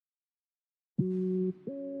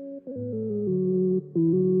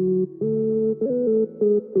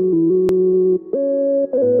Hey,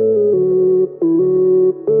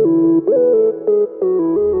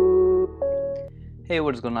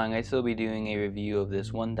 what is going on, guys? So I'll be doing a review of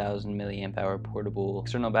this 1000 milliamp hour portable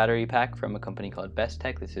external battery pack from a company called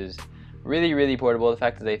BESTEK. This is really portable. The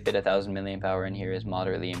fact that they fit 1000 milliamp hour in here is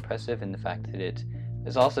moderately impressive, and the fact that it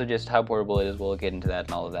is also just how portable it is, we'll get into that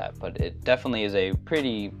and all of that. But it definitely is a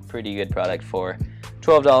pretty good product for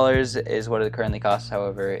 $12 is what it currently costs.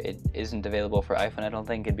 However, it isn't available for iPhone, I don't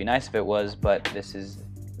think. It'd be nice if it was, but this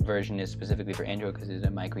version is specifically for Android because it's a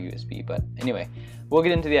micro USB. But anyway, we'll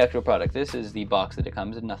get into the actual product. This is the box that it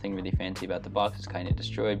comes in. Nothing really fancy about the box. It's kind of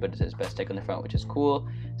destroyed, but it says BESTEK on the front, which is cool.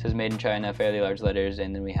 It says made in China, fairly large letters,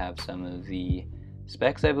 and then we have some of the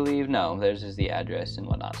specs, I believe. No, there's just the address and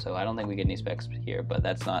whatnot, so I don't think we get any specs here, but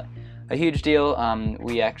that's not a huge deal.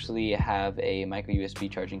 We actually have a micro USB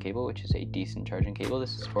charging cable, which is a decent charging cable.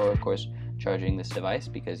 This is for, of course, charging this device,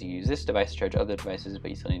 because you use this device to charge other devices, but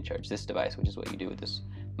you still need to charge this device, which is what you do with this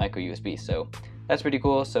micro USB. So that's pretty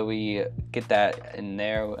cool. So we get that in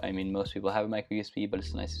there. I mean, most people have a micro USB, but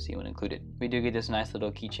it's nice to see one included. We do get this nice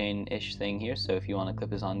little keychain-ish thing here, so if you want to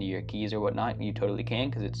clip this onto your keys or whatnot, you totally can,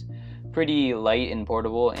 because it's pretty light and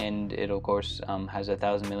portable, and it of course has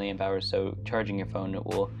 1000 milliamp hours, so charging your phone, it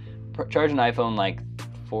will charge an iPhone like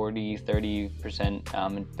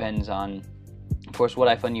 40-30%. It depends on, of course, what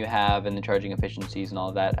iPhone you have and the charging efficiencies and all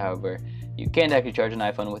of that. However, you can't actually charge an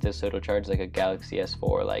iPhone with this, so it'll charge like a Galaxy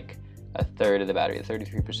S4 like a third of the battery,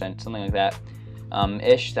 33%, something like that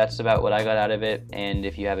ish. That's about what I got out of it. And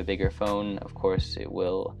if you have a bigger phone, of course, it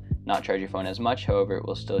will not charge your phone as much. However, it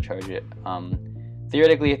will still charge it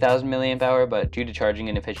theoretically 1000 milliamp hour, but due to charging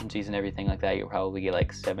inefficiencies and everything like that, you'll probably get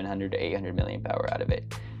like 700 to 800 milliamp hour out of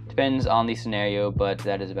it. Depends on the scenario, but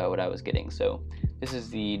that is about what I was getting. So this is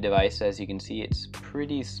the device. As you can see, it's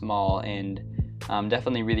pretty small and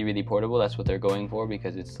definitely really portable. That's what they're going for,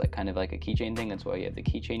 because it's like kind of like a keychain thing. That's why you have the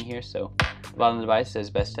keychain here. So the bottom of the device says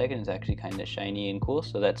BESTEK, and it's actually kind of shiny and cool,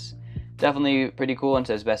 so that's definitely pretty cool. And it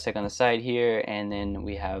says BESTEK on the side here, and then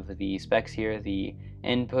we have the specs here. The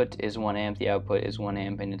input is 1 amp, the output is 1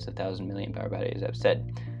 amp, and it's 1000 milliamp hour battery, as I've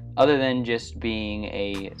said. Other than just being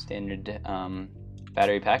a standard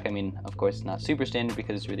battery pack, I mean, of course, it's not super standard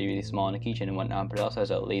because it's really small in a keychain and whatnot, but it also has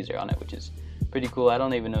a laser on it, which is pretty cool. I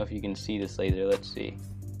don't even know if you can see this laser. Let's see.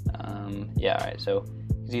 Yeah, alright, so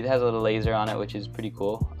you see it has a little laser on it, which is pretty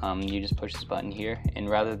cool. You just push this button here, and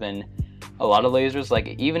rather than a lot of lasers, like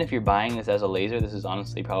even if you're buying this as a laser, this is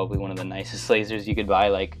honestly probably one of the nicest lasers you could buy,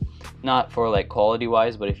 like not for like quality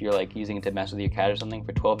wise, but if you're like using it to mess with your cat or something,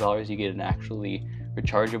 for $12 you get an actually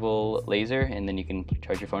rechargeable laser, and then you can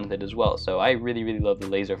charge your phone with it as well. So I really love the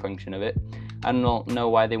laser function of it. I don't know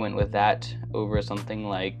why they went with that over something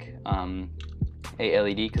like a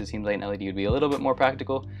LED, because it seems like an LED would be a little bit more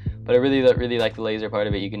practical, but I really like the laser part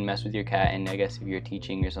of it. You can mess with your cat, and I guess if you're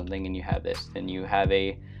teaching or something and you have this, then you have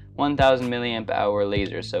a 1000 milliamp hour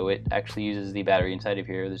laser, so it actually uses the battery inside of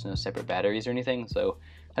here. There's no separate batteries or anything, so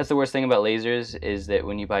that's the worst thing about lasers, is that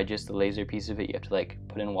when you buy just the laser piece of it, you have to like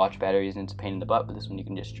put in watch batteries, and it's a pain in the butt. But this one you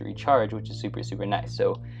can just recharge, which is super nice.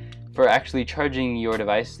 So for actually charging your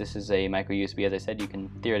device, this is a micro USB. As I said, you can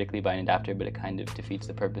theoretically buy an adapter, but it kind of defeats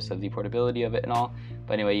the purpose of the portability of it and all.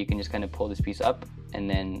 But anyway, you can just kind of pull this piece up and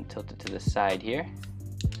then tilt it to the side here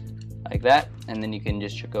like that, and then you can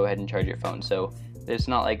just go ahead and charge your phone. So it's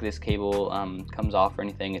not like this cable comes off or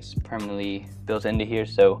anything. It's permanently built into here.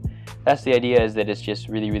 So that's the idea, is that it's just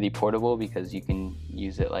really portable, because you can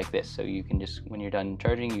use it like this. So you can just, when you're done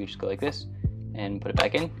charging, you just go like this and put it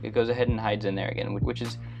back in. It goes ahead and hides in there again, which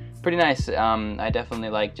is pretty nice. I definitely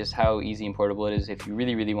like just how easy and portable it is. If you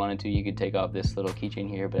really wanted to, you could take off this little keychain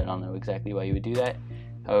here, but I don't know exactly why you would do that.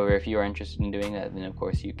 However, if you are interested in doing that, then of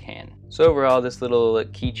course you can. So overall, this little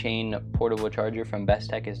keychain portable charger from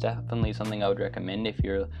BESTEK is definitely something I would recommend if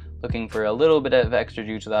you're looking for a little bit of extra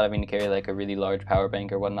juice without having to carry like a really large power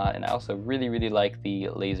bank or whatnot. And I also really like the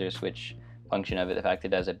laser switch function of it. The fact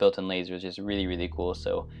that it has a built-in laser is just really cool.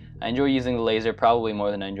 So I enjoy using the laser probably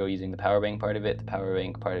more than I enjoy using the power bank part of it. The power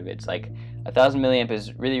bank part of it's like 1000 milliamp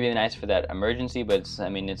is really nice for that emergency, but it's, I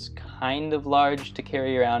mean, it's kind of large to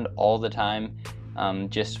carry around all the time.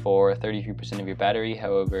 Just for 33% of your battery.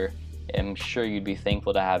 However, I'm sure you'd be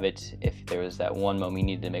thankful to have it if there was that one moment you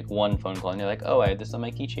needed to make one phone call and you're like, oh, I have this on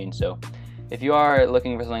my keychain. So if you are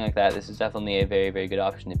looking for something like that, this is definitely a very good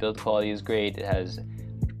option. The build quality is great. It has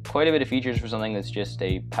quite a bit of features for something that's just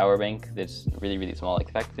a power bank that's really small. Like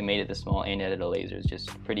the fact that they made it this small and added a laser is just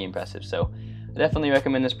pretty impressive. So I definitely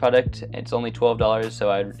recommend this product. It's only $12,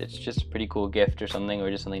 so it's just a pretty cool gift or something, or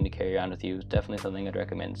just something to carry around with you. It's definitely something I'd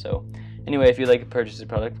recommend. So Anyway, if you'd like to purchase the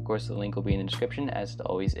product, of course the link will be in the description, as it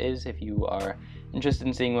always is. If you are interested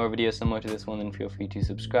in seeing more videos similar to this one, then feel free to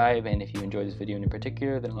subscribe, and if you enjoyed this video in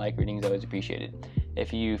particular, then a like rating is always appreciated.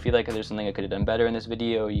 If you feel like there's something I could have done better in this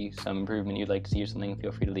video, some improvement you'd like to see or something,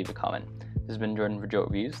 feel free to leave a comment. This has been Jordan for Joe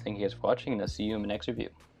Reviews. Thank you guys for watching, and I'll see you in my next review.